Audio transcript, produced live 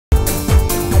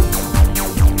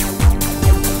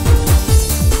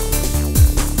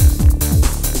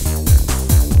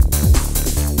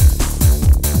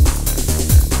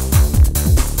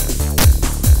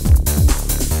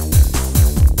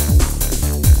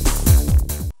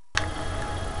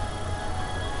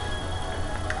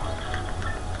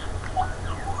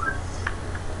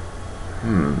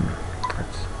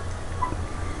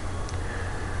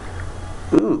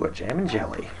Ooh, a jam and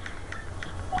jelly.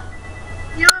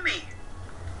 Yummy.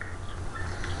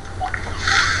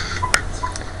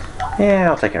 Yeah,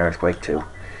 I'll take an earthquake too.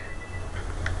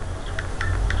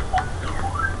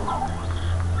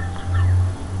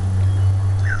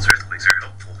 Those earthquakes are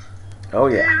helpful. Oh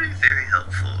yeah. Very, very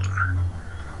helpful.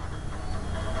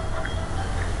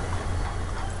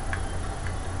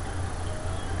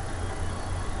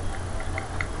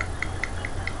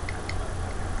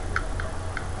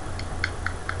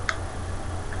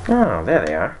 Oh, there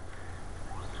they are.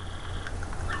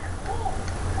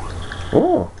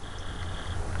 Ooh.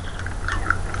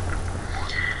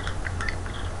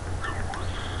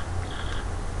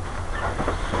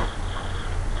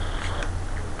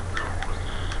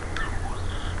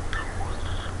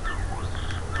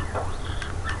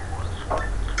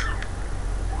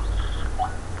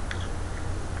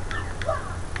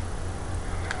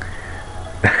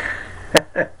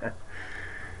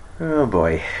 Oh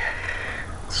boy.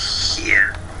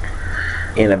 Yeah.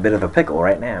 In a bit of a pickle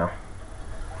right now.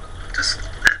 Just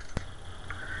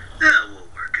that will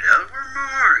work it out. We're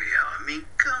Mario. I mean,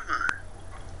 come on.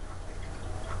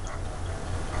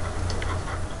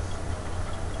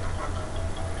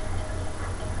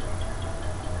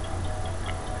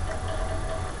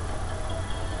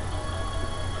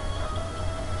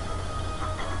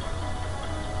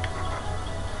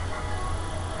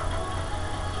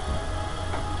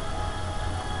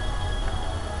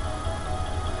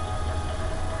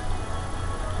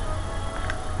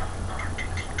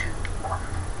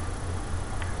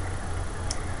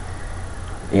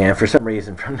 Yeah, for some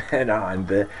reason from then on,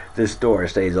 this door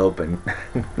stays open.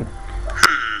 Hmm.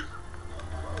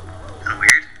 Kinda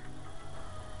weird.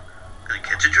 Gonna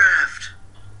catch a draft.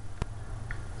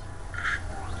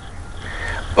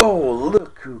 Oh,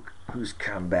 look who's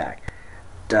come back.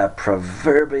 The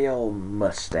proverbial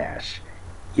mustache.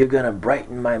 You gonna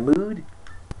brighten my mood?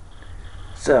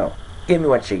 So, give me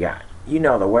what you got. You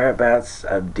know the whereabouts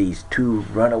of these two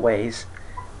runaways?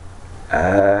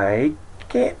 I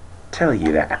can't tell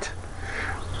you that.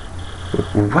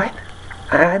 What?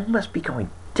 I must be going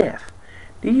deaf.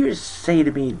 Did you just say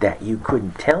to me that you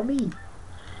couldn't tell me?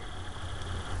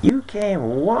 You came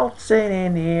waltzing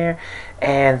in here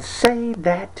and say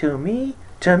that to me?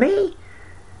 To me?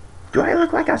 Do I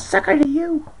look like a sucker to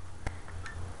you?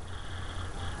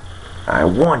 I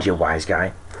warned you, wise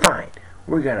guy. Fine.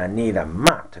 We're gonna need a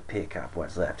mop to pick up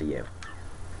what's left of you.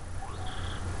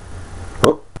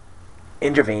 Oh,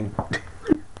 intervene.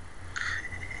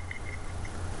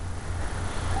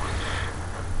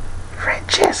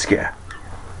 Francesca.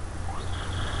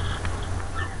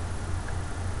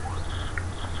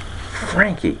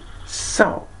 Frankie.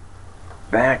 So,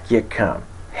 back you come.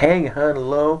 Hang hun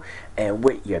low and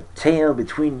with your tail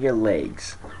between your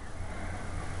legs.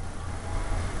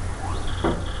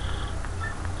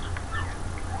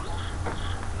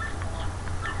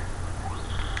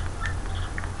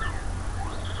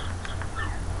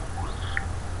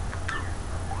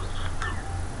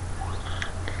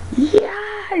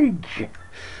 Yarg!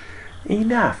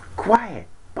 Enough. Quiet,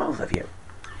 both of you.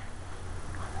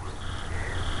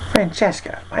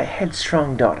 Francesca, my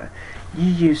headstrong daughter, you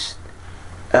used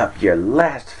up your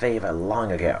last favor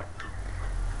long ago.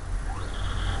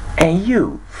 And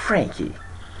you, Frankie,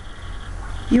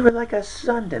 you were like a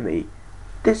son to me.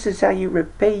 This is how you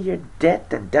repay your debt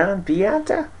to Don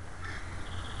Pianta?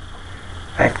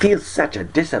 I feel such a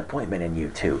disappointment in you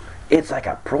two. It's like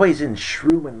a poisoned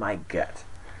shroom in my gut.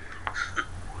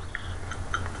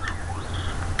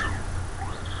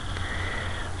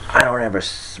 I don't ever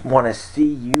want to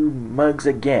see you mugs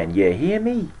again, you hear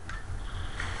me?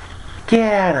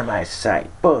 Get out of my sight,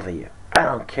 both of you. I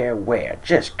don't care where,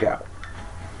 just go.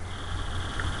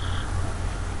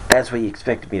 That's what you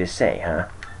expected me to say, huh?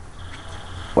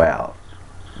 Well,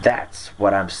 that's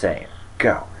what I'm saying.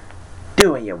 Go.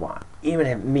 Do what you want, even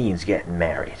if it means getting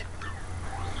married.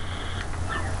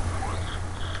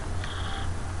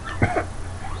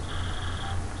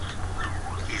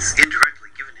 He's indirectly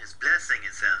given his blessing,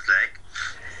 it sounds like.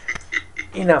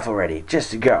 Enough already.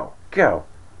 Just go. Go.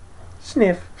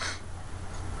 Sniff.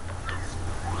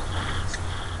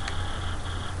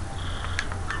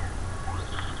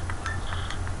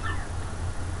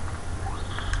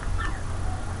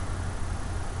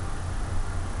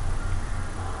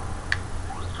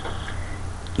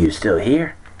 You still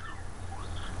here?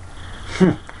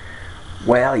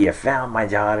 Well, you found my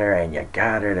daughter and you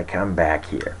got her to come back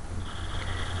here.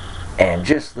 And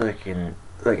just look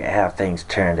at how things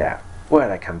turned out. What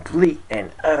a complete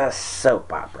and utter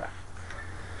soap opera.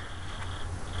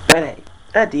 But hey,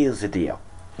 a deal's a deal.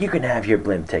 You can have your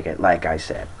blimp ticket, like I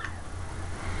said.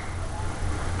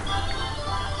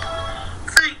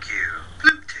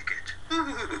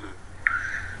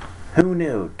 Who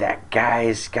knew? That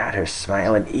guy's got her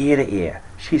smiling ear to ear.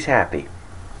 She's happy.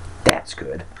 That's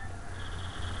good.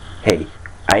 Hey,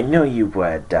 I knew you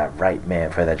were the right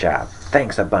man for the job.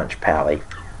 Thanks a bunch, Pally.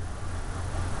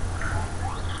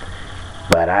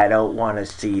 But I don't want to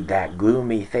see that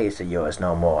gloomy face of yours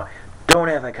no more. Don't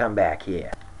ever come back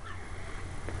here.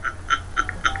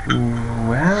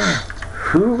 Well,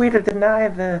 who are we to deny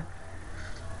the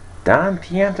Don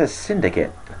Pianta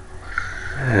Syndicate?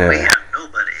 We have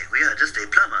nobody. We are just a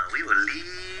plumber. We will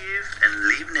leave and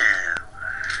leave now.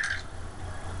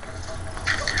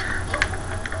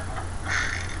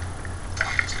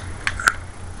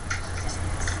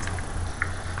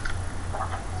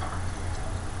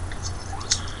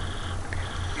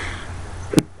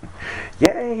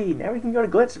 Yay! Now we can go to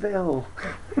Glitzville.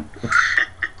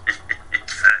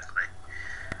 Exactly.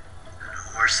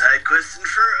 No more side questing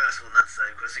for us. Well, not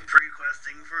side questing,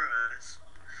 pre-questing for us.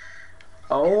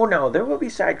 Oh no, there will be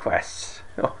side quests.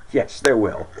 Oh, yes, there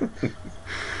will.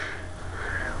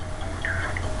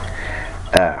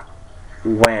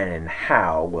 When and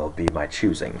how will be my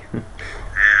choosing. Yeah.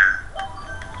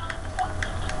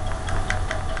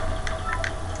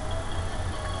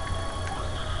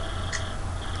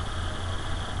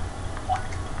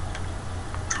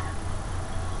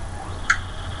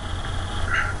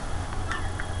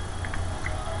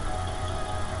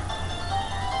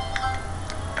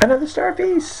 Another star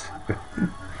piece.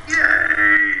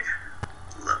 Yay!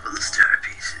 Loving the star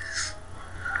pieces.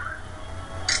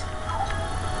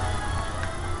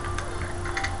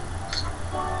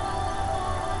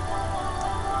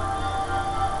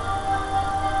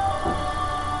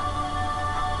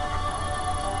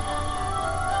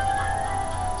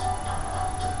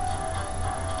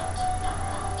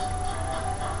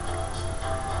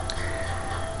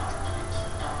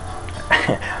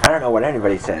 I don't know what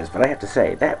anybody says, but I have to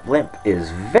say, that blimp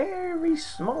is very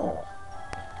small.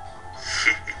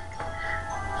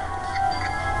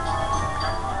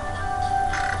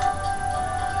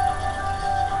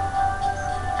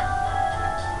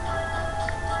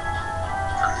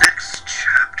 The next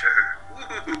chapter.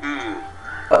 Woo-hoo-hoo.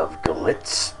 Of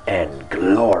glitz and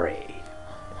glory.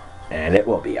 And it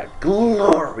will be a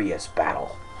glorious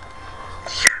battle.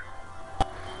 Yeah.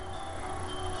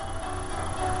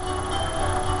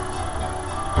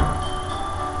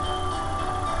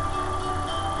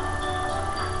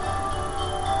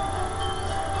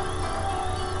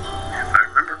 If I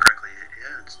remember correctly,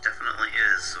 yeah, it definitely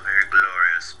is a very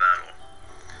glorious battle.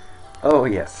 Oh,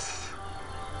 yes.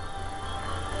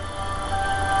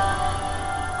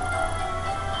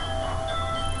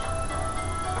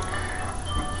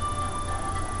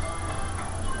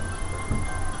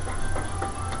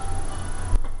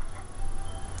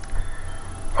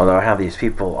 Although how these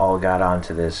people all got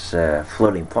onto this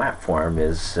floating platform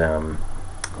is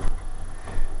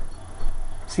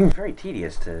seems very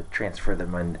tedious to transfer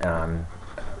them on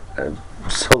a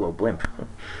solo blimp.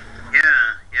 Yeah,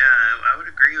 I would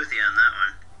agree with you on that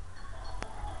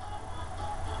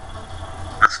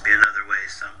one. Must be another way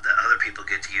that other people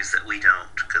get to use that we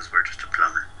don't, because we're just a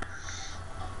plumber.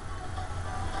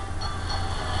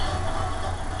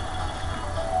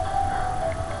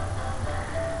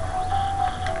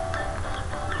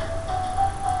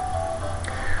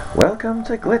 Welcome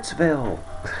to Glitzville.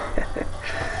 Hey.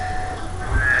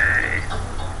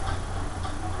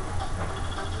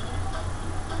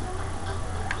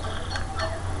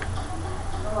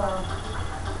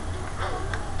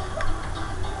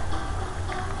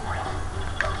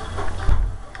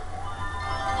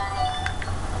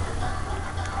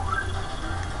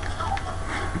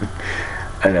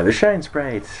 Another shine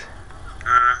sprite.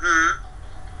 Uh-huh.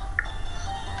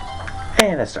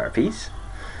 And a star piece.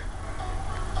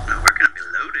 Now we're gonna be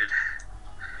loaded.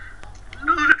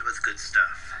 Loaded with good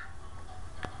stuff.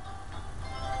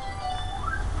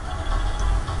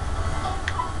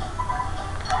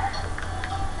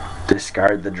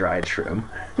 Discard the dried shroom.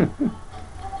 I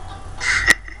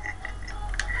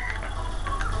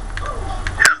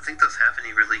don't think those have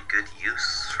any really good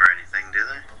use for anything, do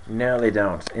they? No, they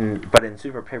don't. But in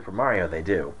Super Paper Mario, they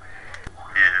do.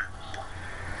 Yeah.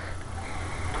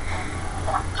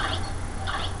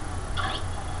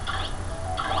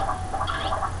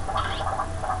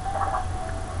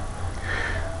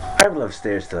 I would love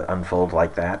stairs to unfold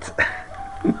like that.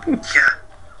 Yeah.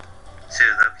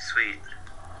 Too, that'd be sweet.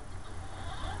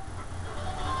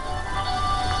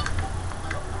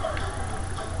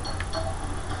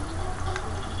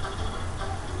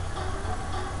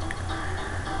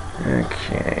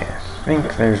 Okay, I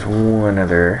think there's one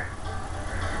other.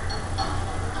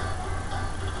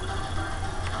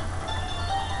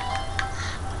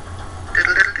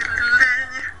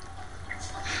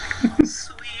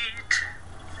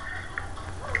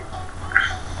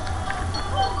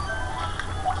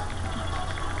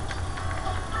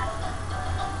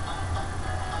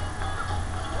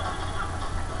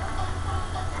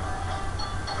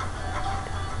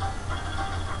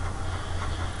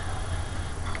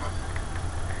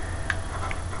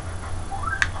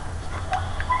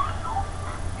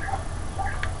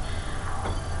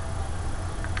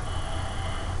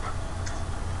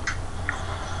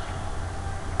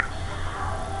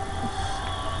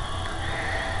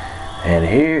 And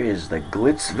here is the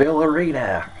Glitzville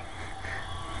Arena.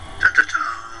 Dun, dun, dun.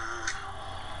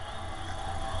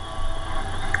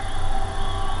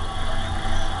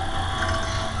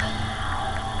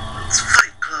 It's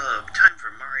Fight Club. Time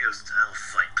for Mario-style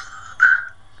Fight Club.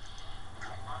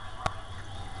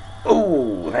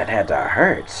 Oh, that had to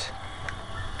hurt.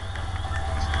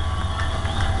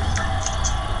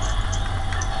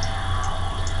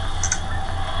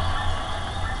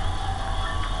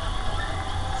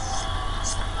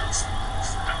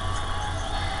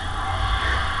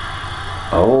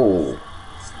 Oh.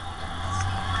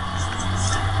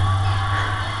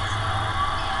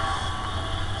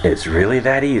 It's really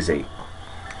that easy.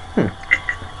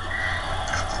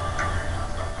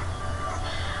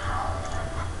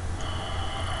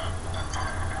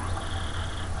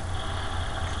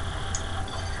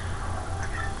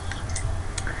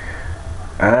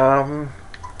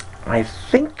 I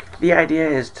think the idea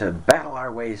is to battle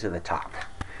our way to the top.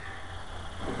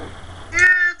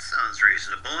 Yeah, it sounds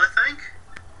reasonable, I think.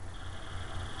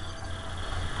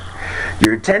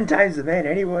 You're 10 times the man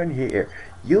anyone here.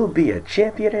 You'll be a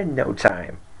champion in no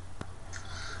time.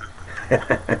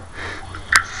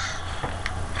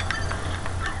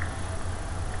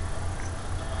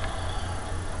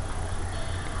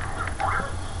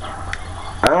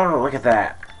 Oh, look at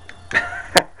that.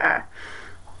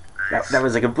 That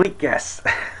was a complete guess.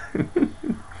 It's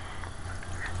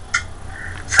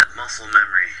that muscle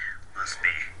memory. Must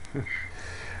be.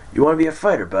 You want to be a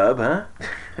fighter, bub, huh?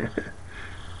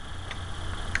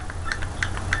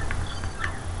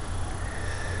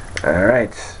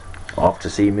 Alright, off to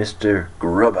see Mr.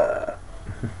 Grubba.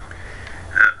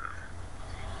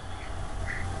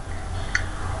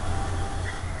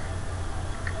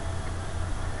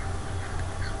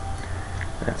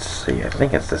 Let's see, I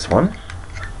think it's this one.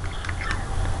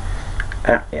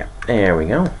 Ah, yeah, there we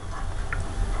go.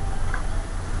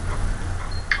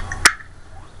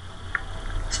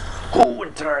 Oh,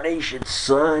 in tarnation,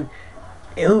 son.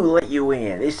 Who let you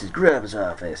in? This is Grubba's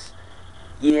office.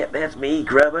 Yep, that's me,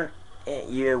 Grubba. Ain't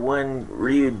you one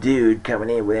rude dude coming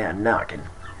in without knocking?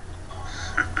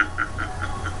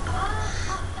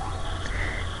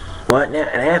 What now,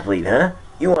 an athlete, huh?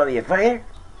 You want to be a fighter?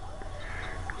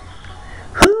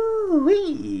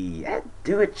 Hoo-wee! That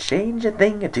do it change a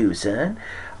thing or two, son.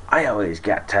 I always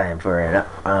got time for an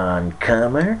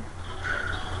up-on-comer.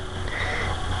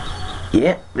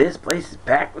 Yep, this place is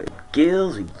packed with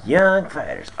guilds of young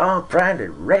fighters, all primed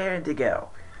and raring to go.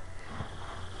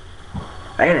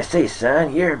 I gotta say,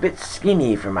 son, you're a bit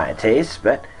skinny for my taste,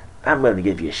 but I'm willing to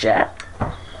give you a shot.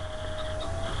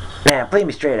 Now, play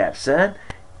me straight up, son.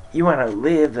 You want to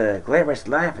live the glamorous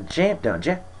life of a champ, don't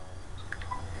you?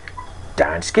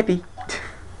 Darn Skippy.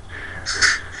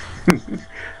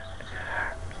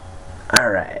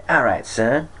 Alright,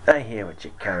 son. I hear what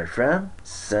you're coming from.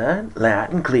 Son,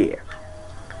 loud and clear.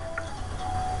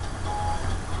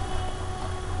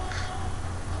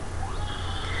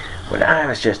 When I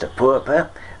was just a poor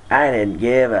pup, I didn't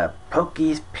give a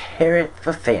pokey's parrot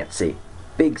for fancy,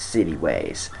 big city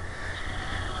ways.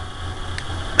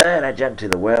 But I jumped to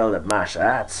the world of martial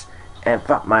arts and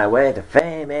fought my way to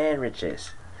fame and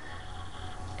riches.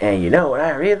 And you know what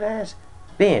I realized?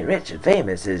 Being rich and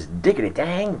famous is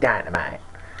diggity-dang dynamite.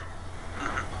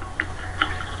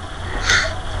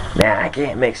 Now, I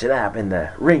can't mix it up in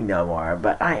the ring no more,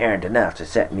 but I earned enough to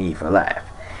set me for life.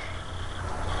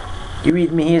 You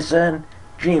read me here, son?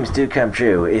 Dreams do come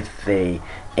true if they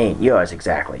ain't yours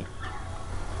exactly.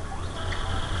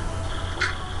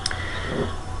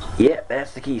 Yep,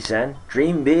 that's the key, son.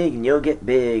 Dream big and you'll get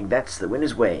big. That's the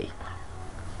winner's way.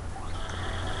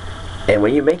 And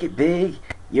when you make it big,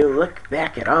 you'll look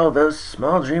back at all those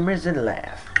small dreamers and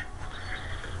laugh.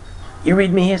 You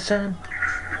read me here, son?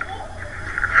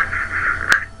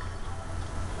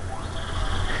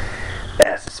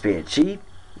 That's the spirit, Chief.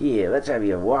 Yeah, let's have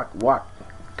you walk.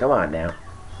 Come on now.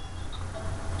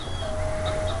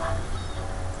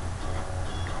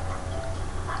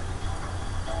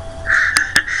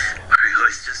 Mario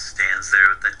always just stands there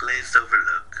with that glazed over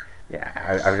look.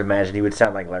 Yeah, I would imagine he would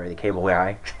sound like Larry the Cable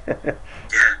Guy. Yeah,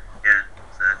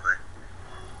 exactly.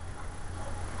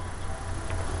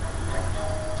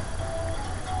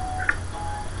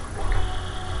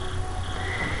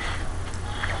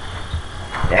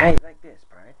 How you like this,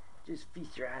 Brian? Just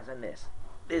feast your eyes on this.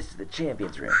 This is the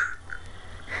champion's room.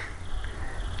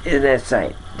 Isn't that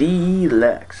sight?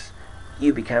 Deluxe.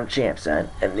 You become champ, son,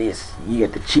 and this, you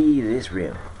get the key to this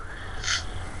room.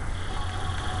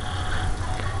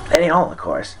 That ain't all, of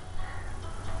course.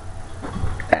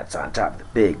 That's on top of the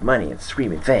big money and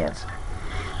screaming fans.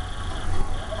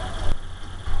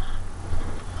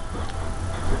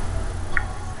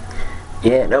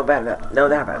 Yeah, no doubt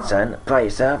about it, son. Apply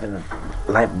yourself and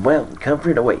life well and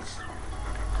comfort awaits.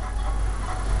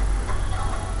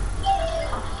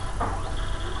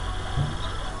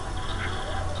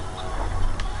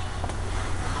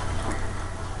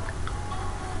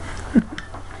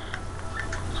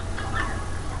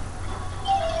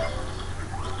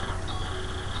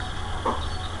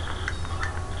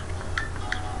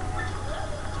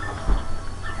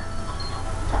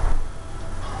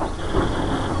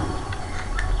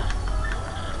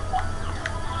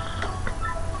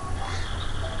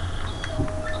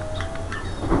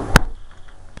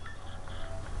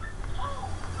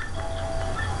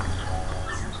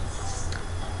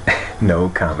 No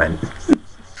comment.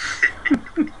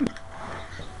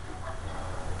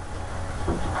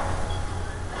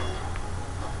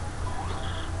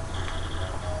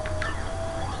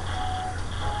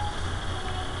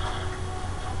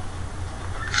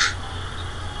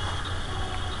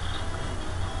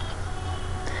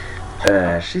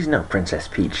 She's no Princess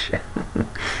Peach. Yeah.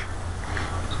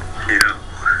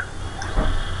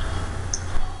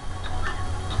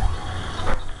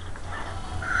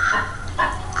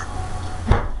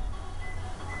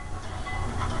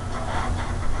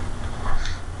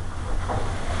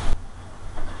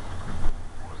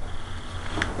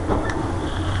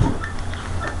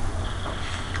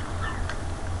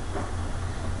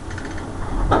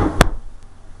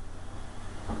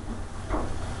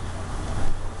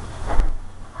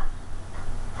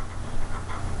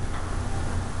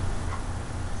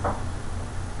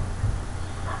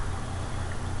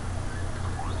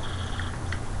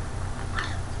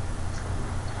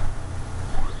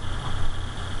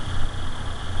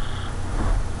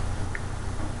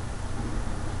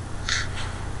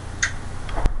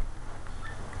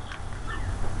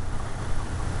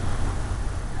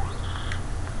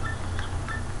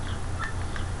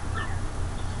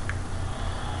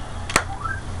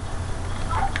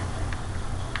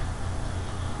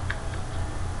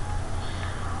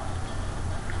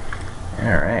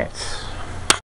 Alright.